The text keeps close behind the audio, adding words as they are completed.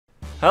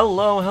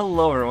Hello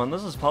everyone,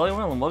 this is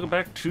Polywell and welcome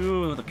back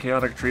to the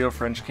Chaotic Trio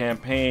French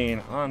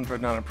campaign on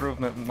Dreadnought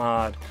Improvement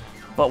mod,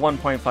 but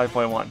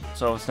 1.5.1,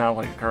 so it's not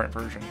like a current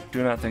version.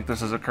 Do not think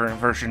this is a current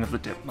version of the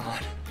dip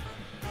mod.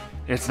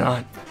 It's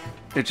not.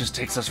 It just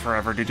takes us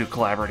forever to do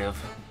collaborative.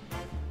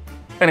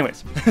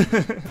 Anyways,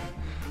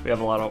 we have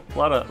a lot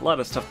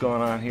of stuff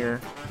going on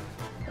here.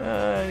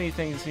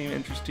 Anything seem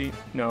interesting?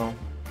 No.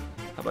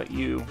 How about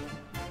you?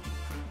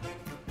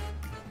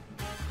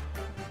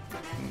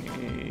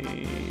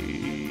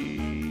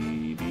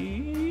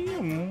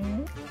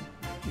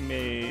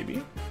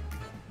 Maybe.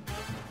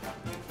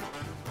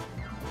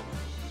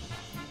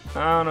 I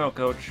don't know,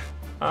 Coach.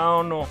 I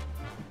don't know.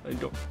 I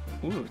don't.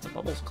 Ooh, it's a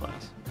bubbles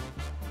class.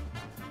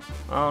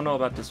 I don't know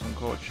about this one,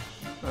 Coach.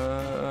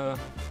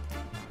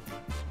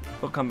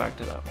 We'll come back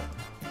to that one.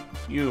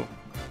 You.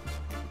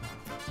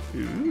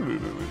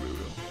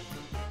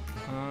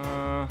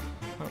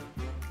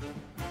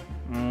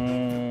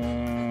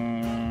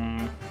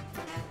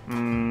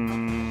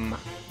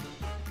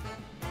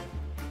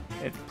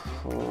 It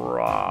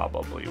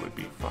probably would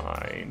be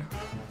fine.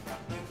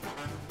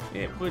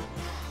 It would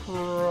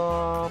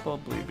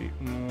probably be.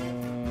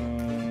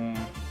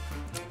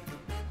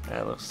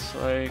 That looks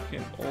like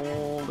an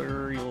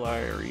older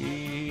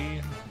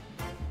Larry.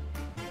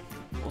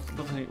 We'll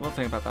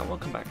think about that. We'll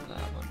come back to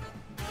that one.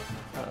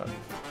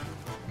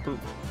 Who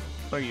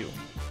are you?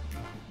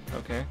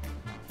 Okay.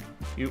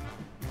 You.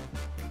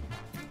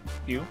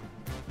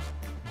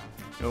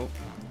 Nope.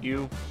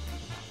 You.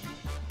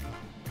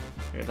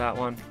 Here's that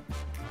one.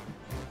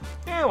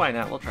 Yeah, why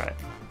not? We'll try it.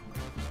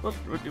 We'll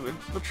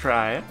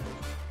try it.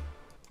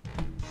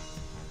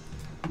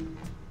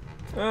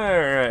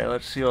 Alright,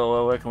 let's see what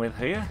we're working with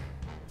here.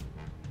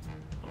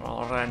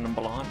 All random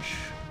Blanche.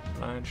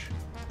 Mark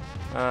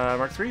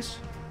 3s?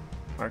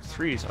 Mark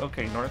 3s.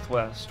 Okay,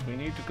 northwest. We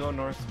need to go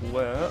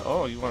northwest.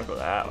 Oh, you want to go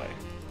that way.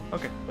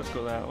 Okay, let's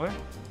go that way.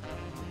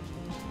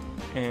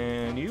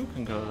 And you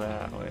can go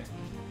that way.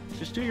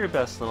 Just do your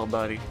best, little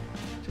buddy.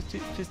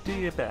 Just do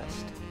your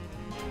best.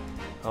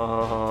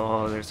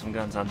 Oh, there's some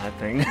guns on that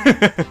thing.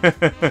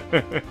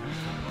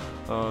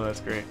 Oh, that's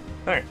great.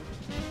 Alright,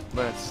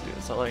 let's do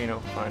this. I'll let you know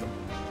if we find them.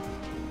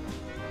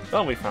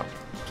 Oh, we found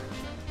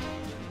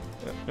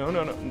them.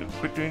 No.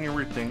 Quit doing your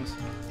weird things.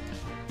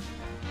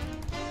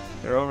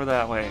 They're over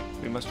that way.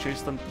 We must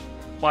chase them.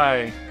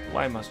 Why?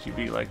 Why must you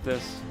be like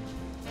this?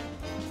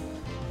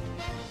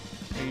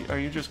 Are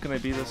you just going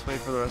to be this way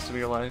for the rest of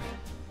your life?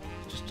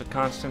 Just a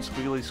constant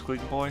squiggly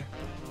squig boy?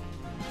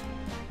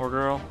 Or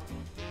girl?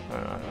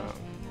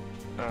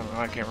 I don't know,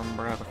 I can't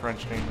remember how the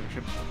French name of the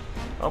ship.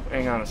 Oh,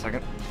 hang on a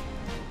second.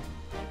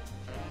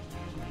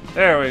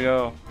 There we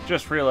go.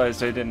 Just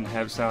realized I didn't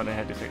have sound, I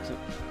had to fix it.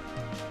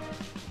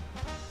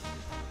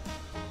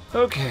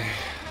 Okay.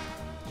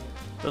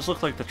 Those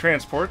look like the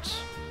transports.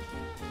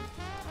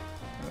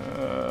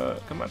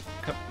 Come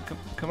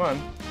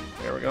on.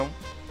 There we go.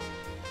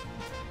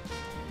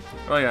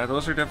 Oh yeah,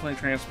 those are definitely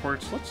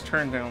transports. Let's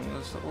turn down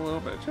this a little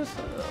bit, just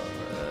a little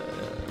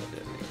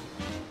bit.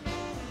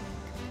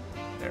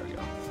 There we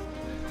go.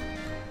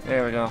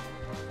 There we go.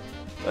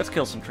 Let's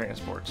kill some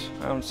transports.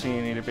 I don't see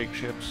any of the big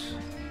ships.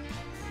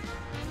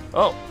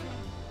 Oh!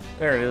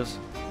 There it is.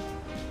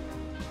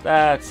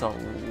 That's a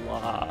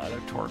lot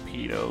of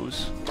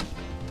torpedoes.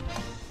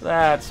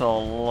 That's a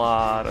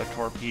lot of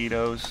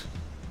torpedoes.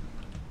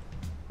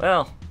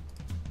 Well,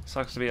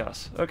 sucks to be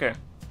us. Okay.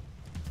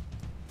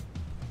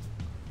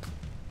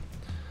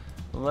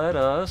 Let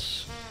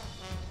us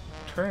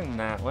turn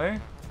that way.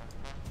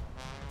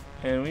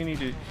 And we need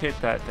to hit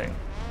that thing.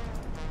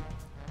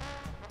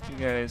 You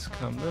guys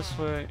come this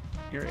way.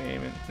 You're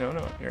aiming.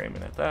 No, you're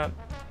aiming at that.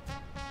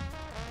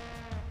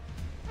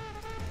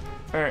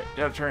 Alright,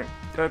 gotta turn.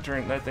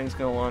 That thing's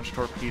gonna launch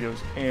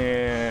torpedoes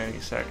any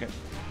second.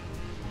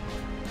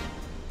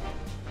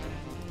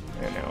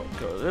 And now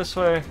go this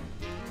way.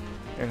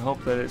 And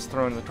hope that it's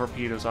throwing the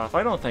torpedoes off.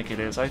 I don't think it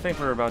is. I think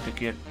we're about to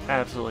get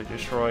absolutely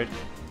destroyed.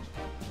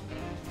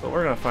 But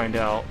we're gonna find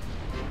out.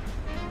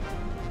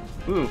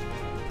 Ooh.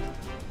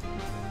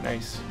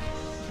 Nice.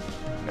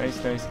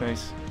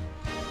 Nice.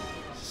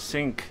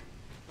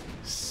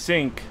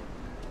 Sink.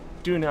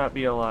 Do not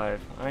be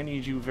alive. I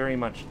need you very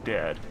much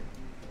dead.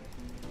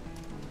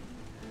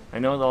 I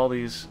know that all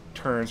these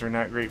turns are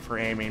not great for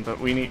aiming, but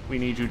we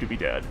need you to be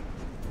dead.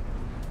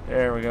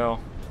 There we go.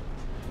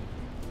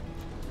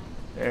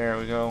 There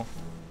we go.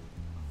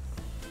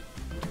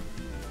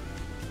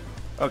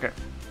 Okay.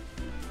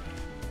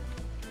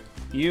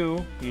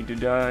 You need to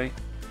die,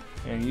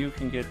 and you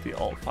can get the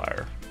alt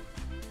fire.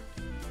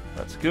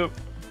 Let's go.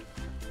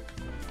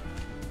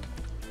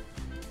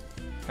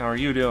 How are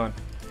you doing?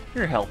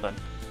 You're helping.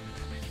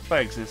 By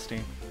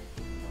existing.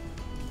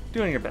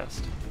 Doing your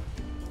best.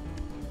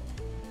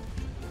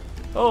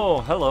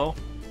 Oh, hello.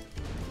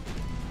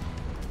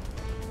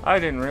 I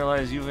didn't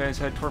realize you guys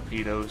had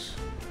torpedoes.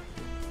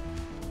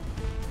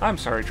 I'm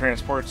sorry,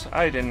 transports.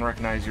 I didn't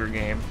recognize your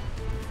game.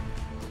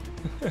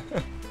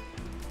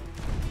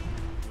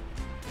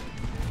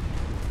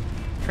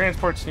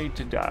 Transports need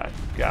to die.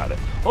 Got it.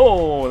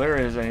 Oh, there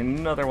is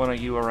another one of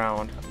you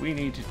around. We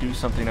need to do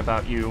something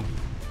about you.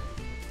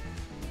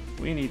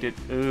 We need to...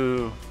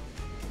 Ooh.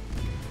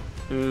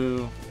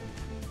 Ooh.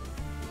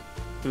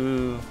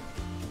 Ooh.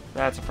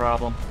 That's a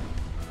problem.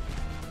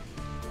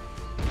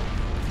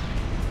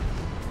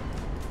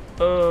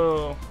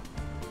 Oh.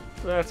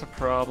 That's a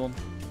problem.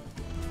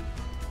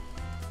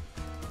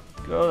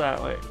 Go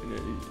that way.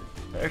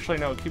 Actually,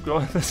 no. Keep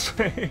going this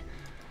way.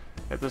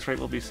 At this rate,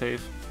 we'll be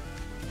safe.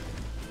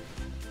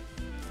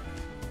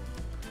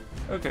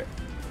 Okay.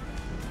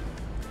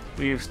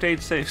 We've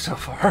stayed safe so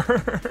far.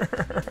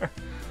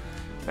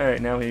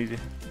 Alright, now we need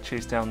to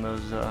chase down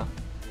those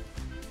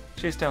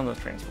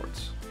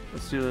transports.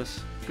 Let's do this.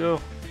 Go.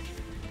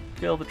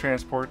 Kill the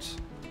transports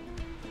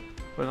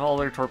with all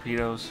their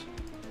torpedoes.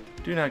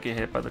 Do not get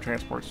hit by the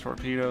transport's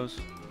torpedoes.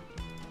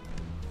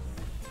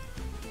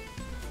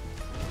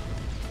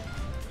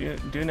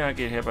 Do not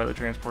get hit by the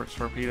transport's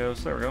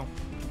torpedoes. There we go.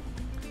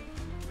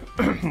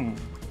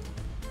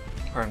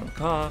 Pardon the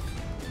cough.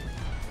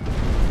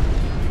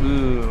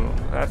 Ooh,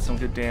 that's some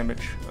good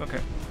damage. Okay.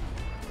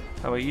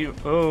 How about you?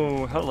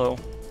 Oh, hello.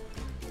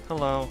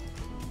 Hello.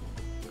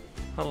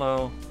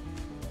 Hello.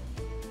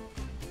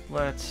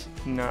 Let's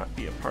not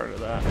be a part of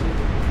that.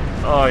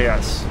 Oh,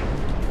 yes.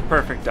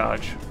 Perfect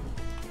dodge.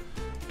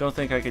 Don't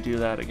think I could do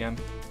that again.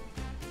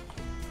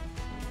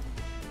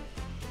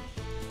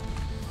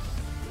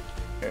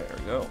 There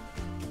we go.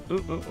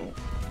 Ooh, ooh, ooh.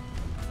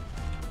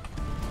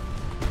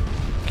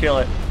 Kill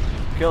it.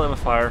 Kill it with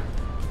fire.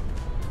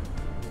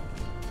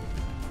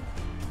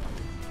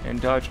 And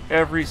dodge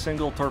every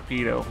single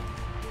torpedo.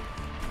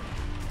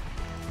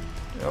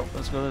 Oh,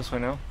 let's go this way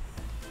now.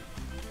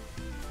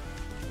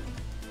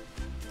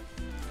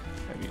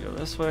 Have you go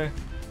this way.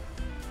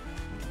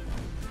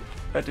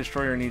 That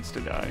destroyer needs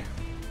to die.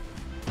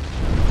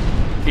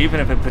 Even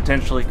if it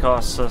potentially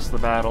costs us the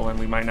battle and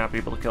we might not be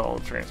able to kill all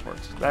the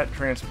transports.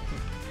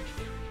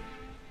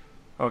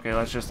 Okay,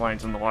 that's just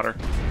lines in the water.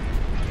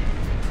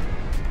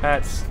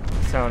 That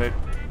sounded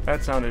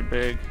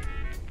big.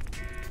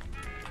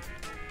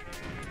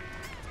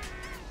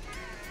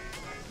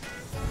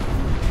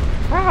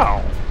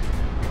 Wow!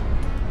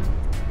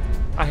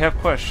 I have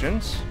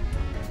questions.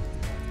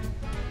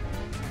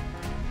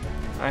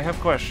 I have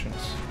questions.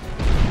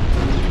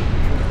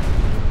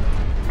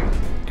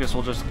 Guess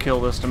we'll just kill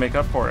this to make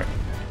up for it.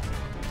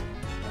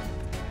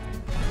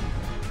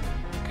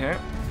 Okay.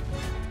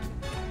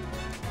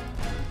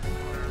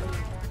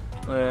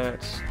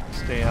 Let's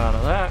stay out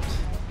of that.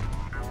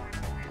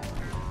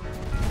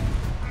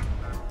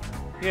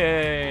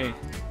 Yay!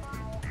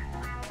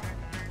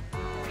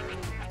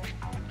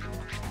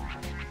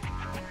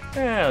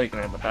 Yeah, we can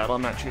end the battle.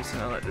 I'm not chasing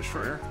out that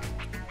destroyer.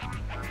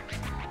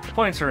 The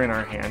points are in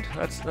our hand.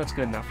 That's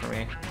good enough for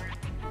me.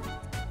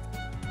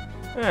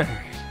 Alright,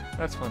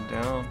 that's one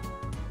down.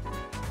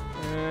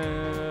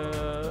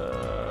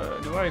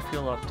 Do I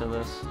feel up to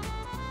this?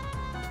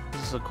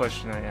 This is a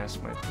question I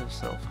ask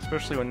myself,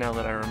 especially when now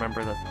that I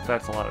remember that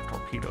that's a lot of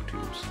torpedo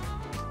tubes.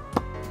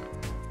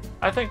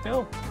 I think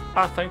no.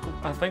 I think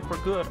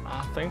we're good.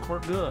 I think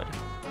we're good.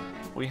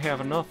 We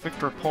have enough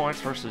victory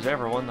points versus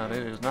everyone that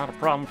it is not a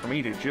problem for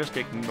me to just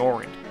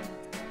ignore it.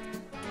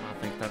 I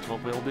think that's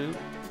what we'll do.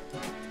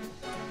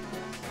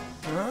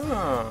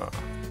 Ah.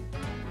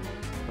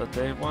 But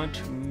they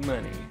want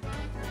money.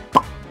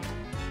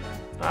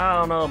 I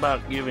don't know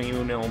about giving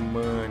you no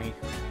money.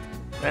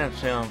 That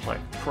sounds like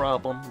a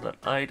problem that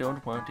I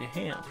don't want to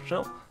have.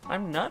 So,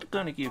 I'm not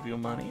gonna give you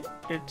money.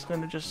 It's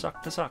gonna just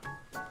suck to suck.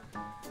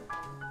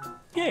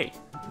 Yay!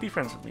 Be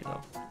friends with me,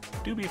 though.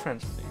 Do be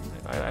friends with me.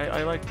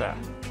 I like that.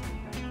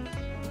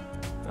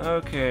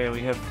 Okay,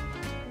 we have...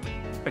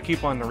 I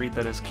keep wanting to read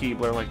that as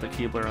Keebler, like the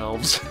Keebler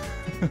elves.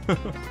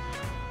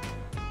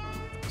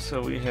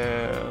 So we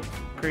have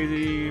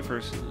crazy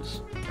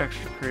versus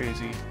extra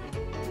crazy.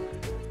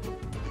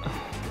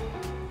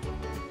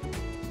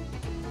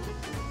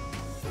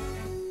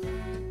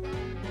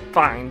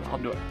 Fine, I'll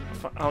do it.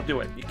 I'll do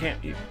it. You can't...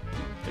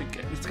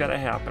 it's gotta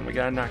happen. We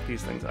gotta knock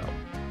these things out.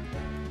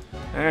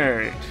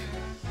 Alright.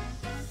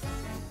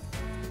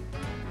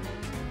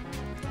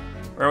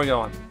 Where are we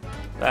going?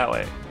 That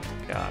way.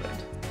 Got it.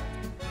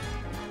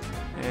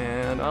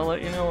 And I'll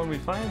let you know when we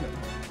find them.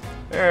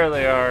 There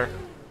they are.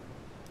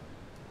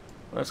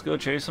 Let's go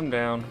chase them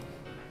down.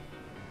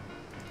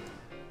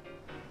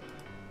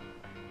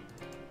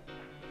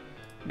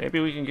 Maybe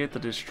we can get the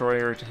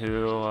destroyer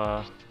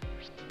to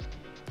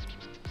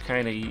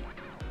kind of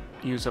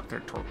use up their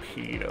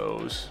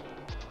torpedoes.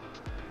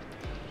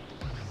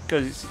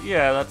 Because,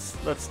 yeah, that's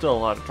still a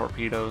lot of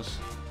torpedoes.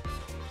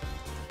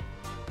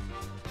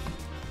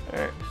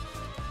 Alright.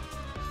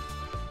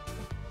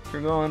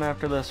 You're going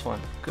after this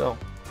one. Go.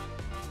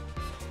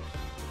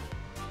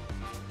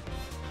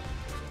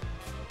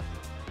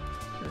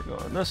 You're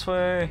going this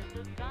way.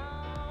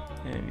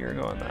 And you're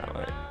going that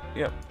way.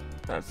 Yep.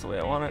 That's the way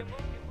I want it.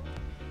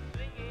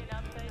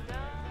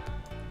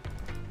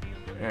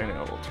 And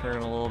now we'll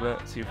turn a little bit.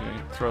 See if we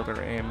can throw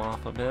their aim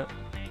off a bit.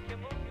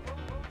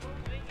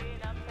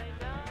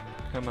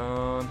 Come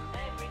on.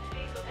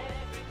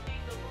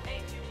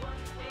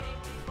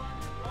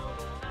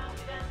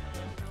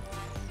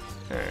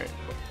 Alright,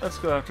 let's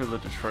go after the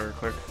destroyer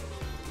quick.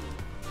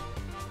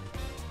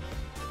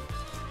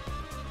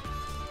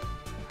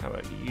 How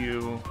about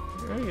you?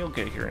 You'll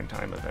get here in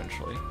time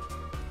eventually.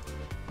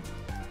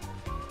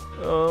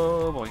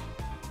 Oh boy.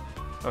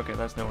 Okay,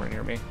 that's nowhere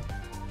near me.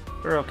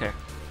 We're okay.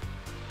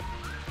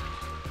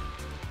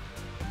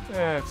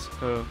 That's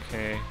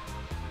okay.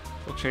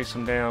 We'll chase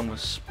him down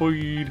with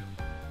speed.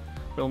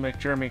 We'll make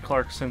Jeremy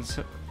Clarkson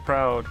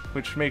proud,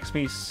 which makes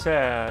me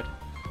sad,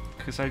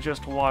 because I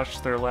just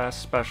watched their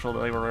last special that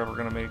they were ever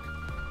gonna make.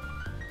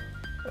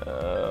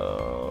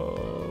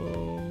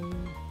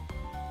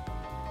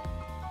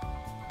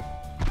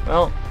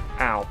 Well,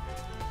 ow.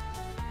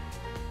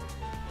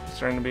 He's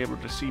starting to be able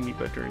to see me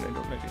better, and I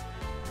don't like it.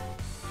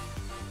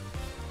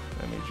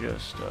 Let me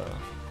just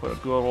put a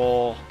good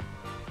ol'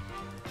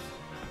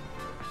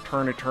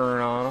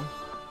 turn on them.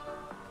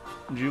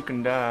 Juke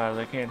and dive.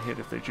 They can't hit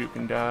if they juke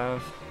and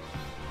dive.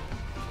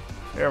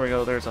 There we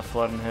go. There's a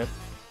flooding hit.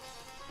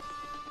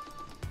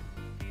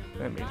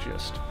 Let me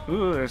just...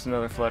 Ooh, there's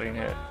another flooding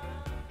hit.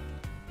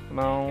 Come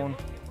on.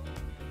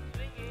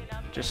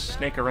 Just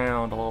snake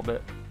around a little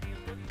bit.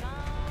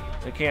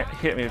 They can't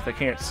hit me if they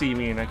can't see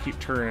me, and I keep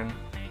turning.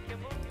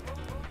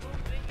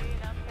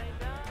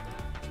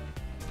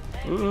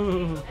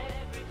 Ooh.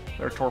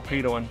 They're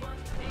torpedoing.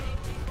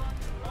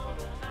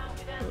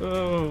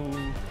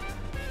 Oh.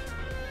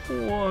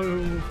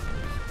 Whoa.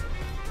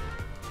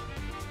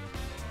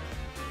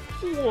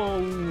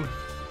 Whoa.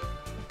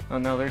 Oh,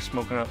 now they're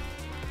smoking up.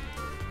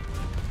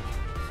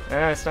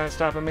 Ah, it's not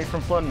stopping me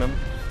from flooding them.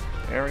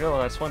 There we go,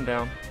 that's one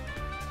down.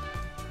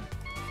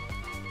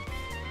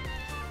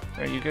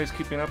 Are you guys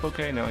keeping up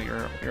okay? No,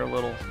 they're a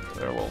little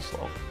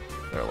slow.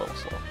 They're a little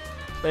slow.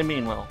 They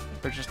mean well.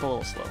 They're just a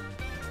little slow.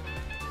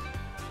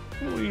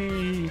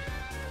 Whee!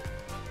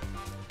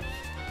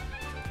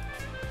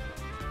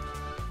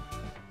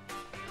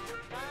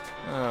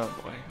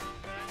 Oh boy.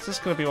 Is this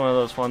gonna be one of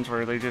those ones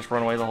where they just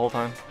run away the whole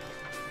time?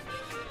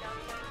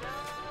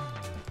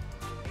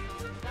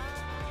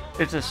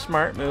 It's a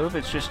smart move,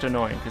 it's just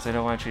annoying because I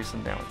don't want to chase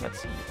them down.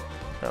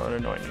 That would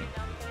annoy me.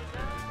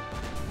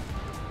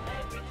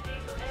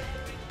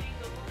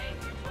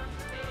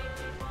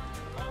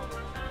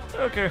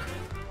 Okay,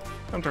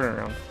 I'm turning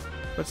around.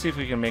 Let's see if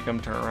we can make them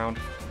turn around.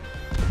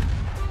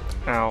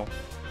 Ow.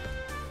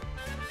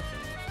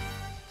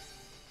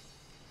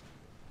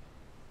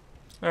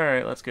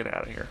 Alright, let's get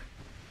out of here.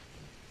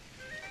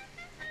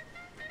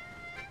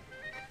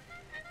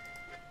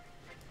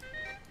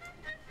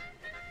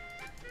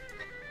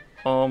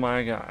 Oh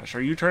my gosh,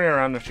 are you turning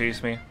around to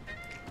chase me?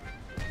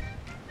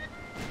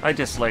 I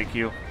dislike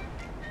you.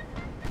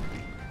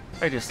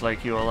 I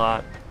dislike you a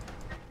lot.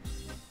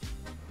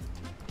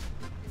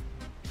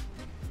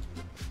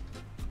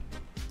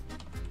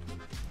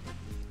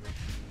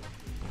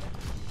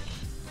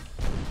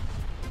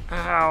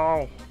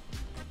 Ow!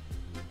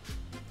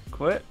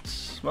 Quit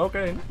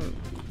smoking.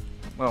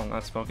 Well,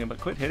 not smoking,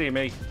 but quit hitting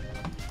me.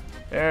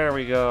 There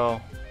we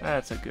go.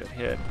 That's a good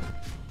hit.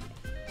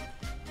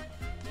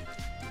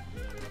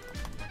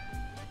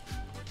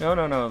 No,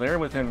 no, no. They're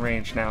within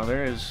range now.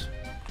 This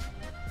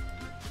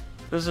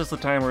is the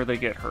time where they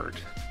get hurt.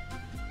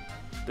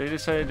 They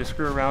decided to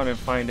screw around and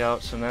find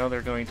out, so now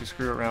they're going to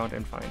screw around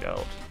and find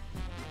out.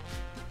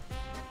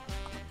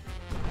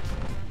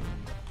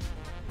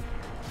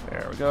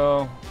 There we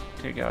go.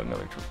 Take out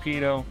another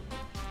torpedo.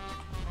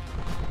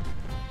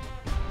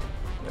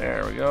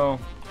 There we go.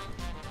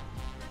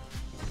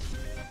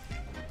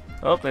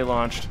 Oh, they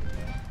launched.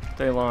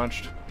 They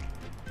launched.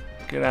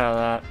 Get out of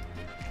that.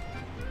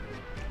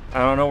 I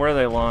don't know where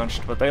they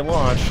launched, but they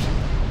launched.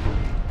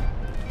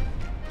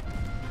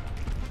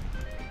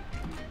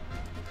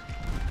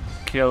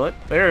 Kill it.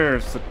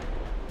 There's the...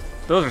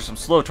 Those are some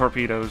slow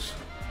torpedoes.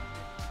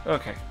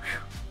 Okay. Whew.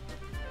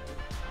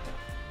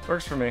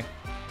 Works for me.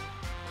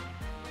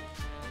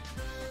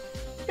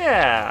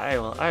 Yeah,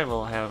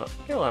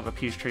 you'll have a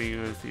peace treaty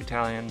with the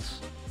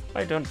Italians.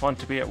 I don't want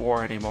to be at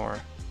war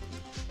anymore.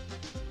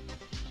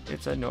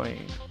 It's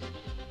annoying.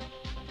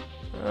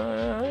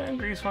 And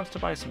Greece wants to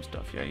buy some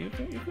stuff. Yeah, you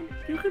can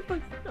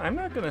buy. I'm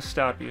not gonna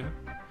stop you.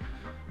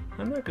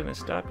 I'm not gonna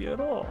stop you at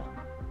all.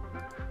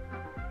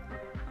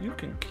 You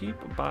can keep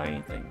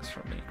buying things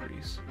from me,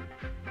 Greece.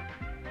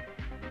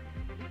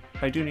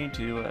 I do need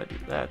to do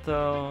that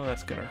though.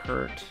 That's gonna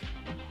hurt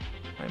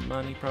my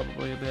money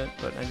probably a bit,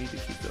 but I need to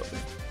keep building.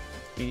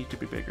 We need to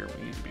be bigger.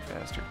 We need to be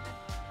faster.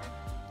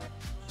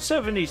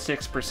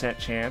 76%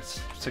 chance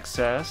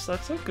success.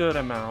 That's a good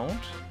amount.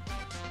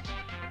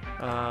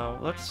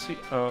 Let's see.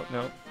 Oh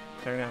no,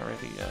 they're not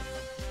ready yet.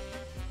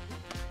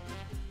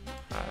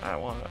 I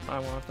want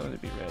them to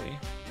be ready,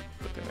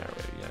 but they're not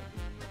ready yet.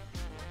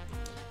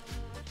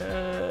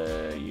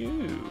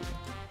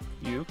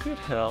 You could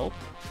help.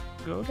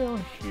 Go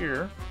down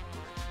here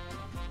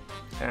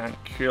and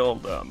kill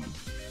them.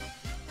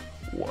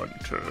 One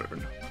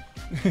turn.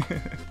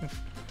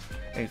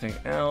 Anything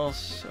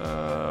else?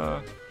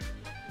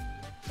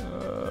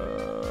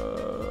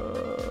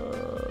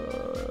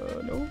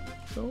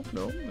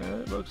 Nope.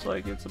 It looks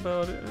like it's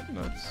about it.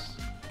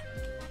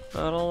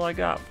 About all I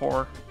got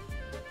for.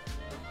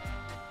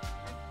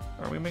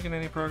 Are we making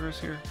any progress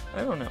here?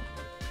 I don't know.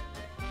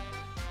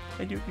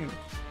 I do.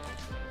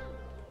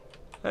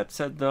 That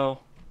said, though,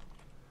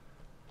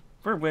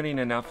 we're winning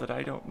enough that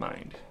I don't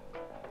mind.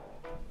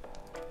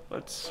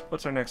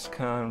 What's our next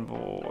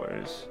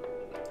convoys?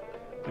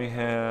 We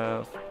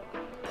have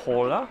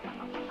Pola.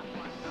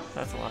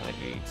 That's a lot of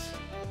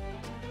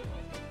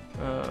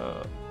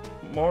 8s.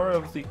 More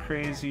of the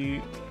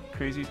crazy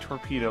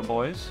torpedo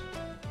boys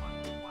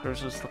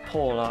versus the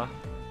Pola.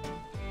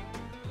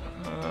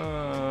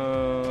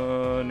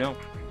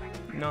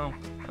 No,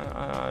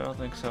 I don't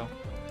think so.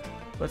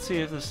 Let's see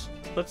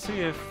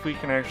if we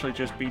can actually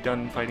just be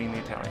done fighting the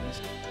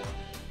Italians.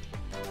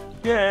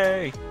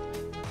 Yay!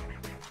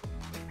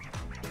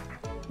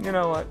 You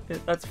know what?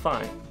 That's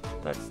fine.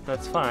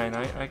 That's fine.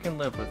 I can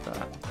live with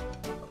that.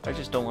 I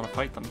just don't want to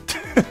fight them.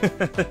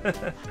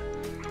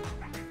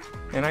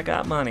 And I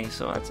got money,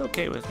 so that's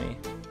okay with me.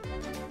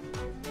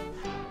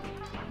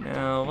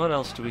 Now, what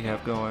else do we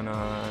have going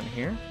on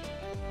here?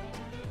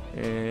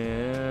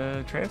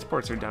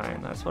 Transports are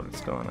dying. That's what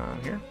it's going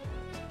on here.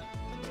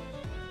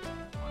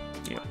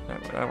 Yeah,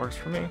 that works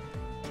for me.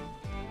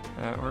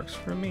 That works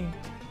for me.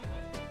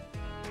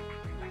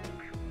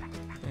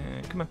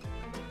 Come on.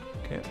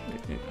 Okay,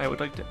 I would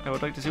like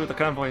to see what the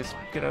convoy is.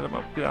 Get out of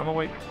my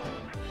way.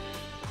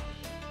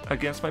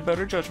 Against my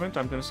better judgment,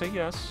 I'm gonna say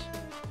yes.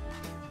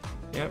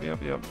 Yep.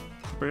 The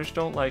British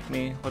don't like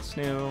me. What's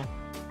new?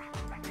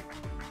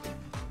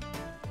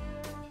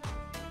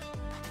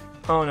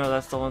 Oh no,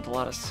 that's the one with a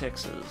lot of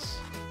 6s.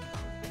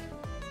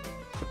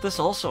 But this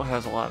also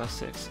has a lot of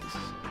 6s.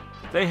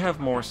 They have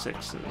more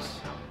 6s.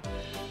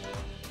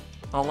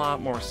 A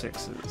lot more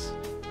 6s.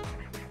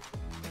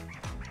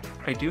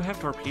 I do have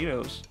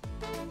torpedoes.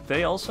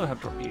 They also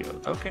have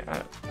torpedoes. Okay,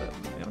 no,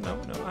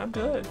 I'm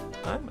good.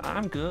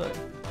 I'm good.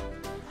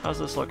 How's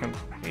this looking?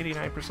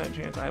 89%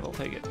 chance. I will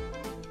take it.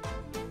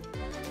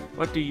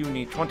 What do you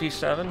need?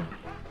 27?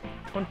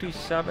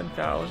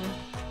 27,000?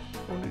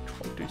 Only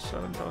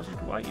 27,000.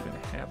 Do I even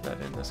have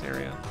that in this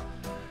area?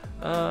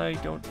 I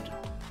don't.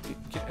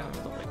 Get out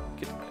of the way.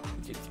 Get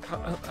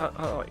out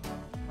of the way.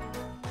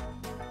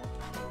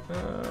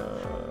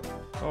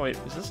 Oh wait,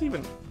 is this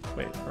even?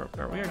 Wait,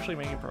 are we actually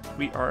making progress?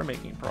 We are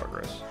making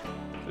progress.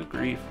 Good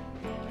grief.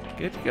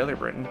 Get it together,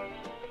 Britain.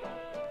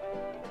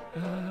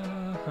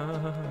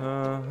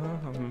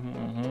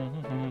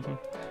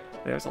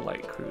 There's a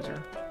light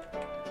cruiser.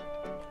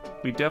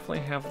 We definitely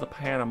have the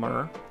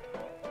Panama.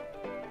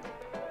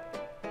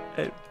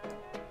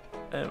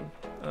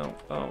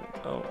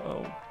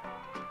 Oh.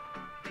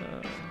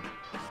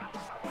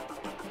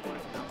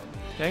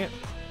 Dang it.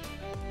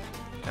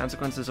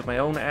 Consequences of my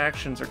own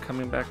actions are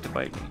coming back to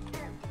bite me.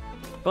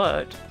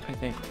 But I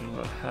think we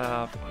will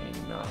have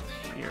enough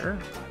here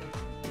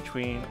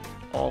between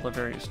all the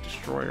various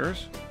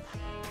destroyers.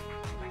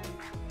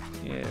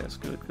 Yes,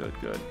 good.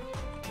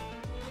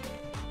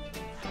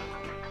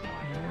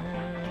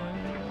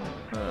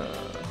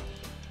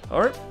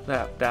 Alright,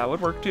 that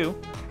would work too.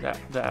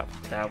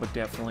 That would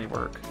definitely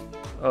work.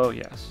 Oh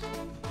yes.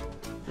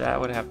 That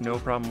would have no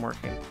problem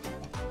working.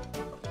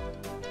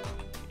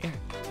 Yeah,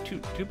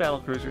 two battle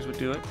cruisers would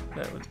do it.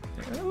 That would.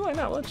 Why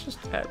not? Let's just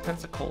add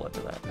Pensacola to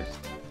that.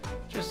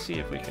 Just see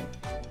if we can.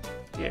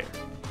 Yeah.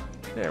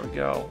 There we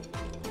go.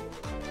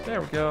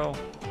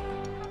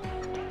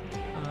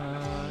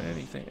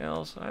 Anything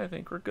else? I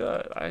think we're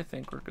good.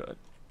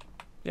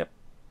 Yep.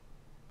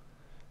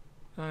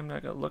 I'm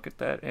not gonna look at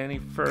that any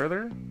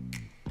further.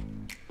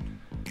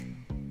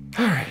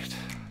 Alright,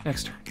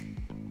 next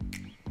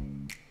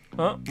turn.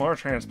 Oh, more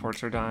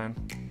transports are dying.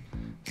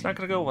 It's not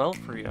gonna go well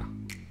for you.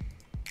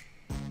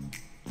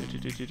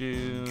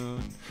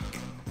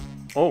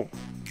 Oh.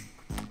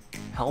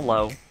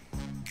 Hello.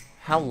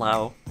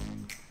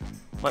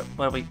 What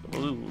we...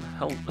 Ooh,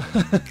 hell...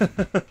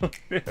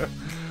 Yeah.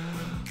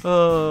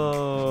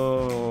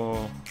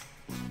 Oh.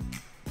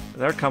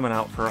 They're coming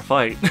out for a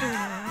fight.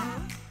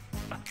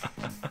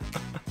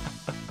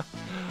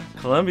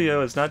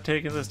 Columbia is not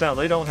taking this down.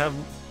 They don't have...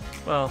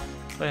 Well,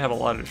 they have a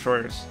lot of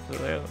destroyers.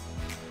 So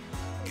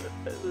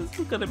this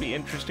is going to be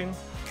interesting.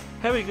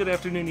 Have a good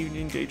afternoon,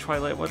 evening, day,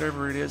 twilight,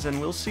 whatever it is, and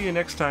we'll see you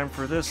next time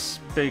for this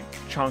big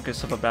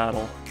chunkus of a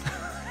battle.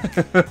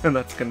 And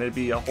that's going to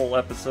be a whole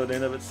episode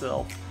in of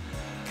itself.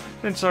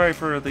 And sorry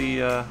for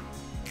the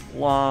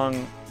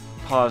long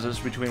pauses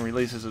between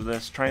releases of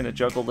this. Trying to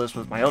juggle this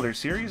with my other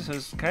series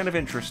is kind of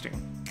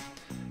interesting.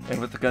 And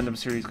with the Gundam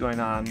series going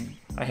on,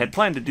 I had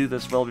planned to do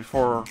this well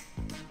before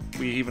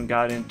we even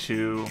got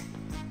into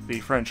the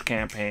French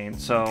campaign,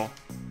 so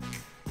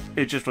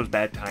it just was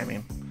bad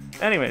timing.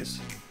 Anyways,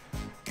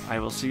 I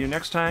will see you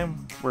next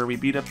time where we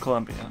beat up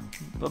Columbia.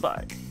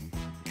 Bye-bye.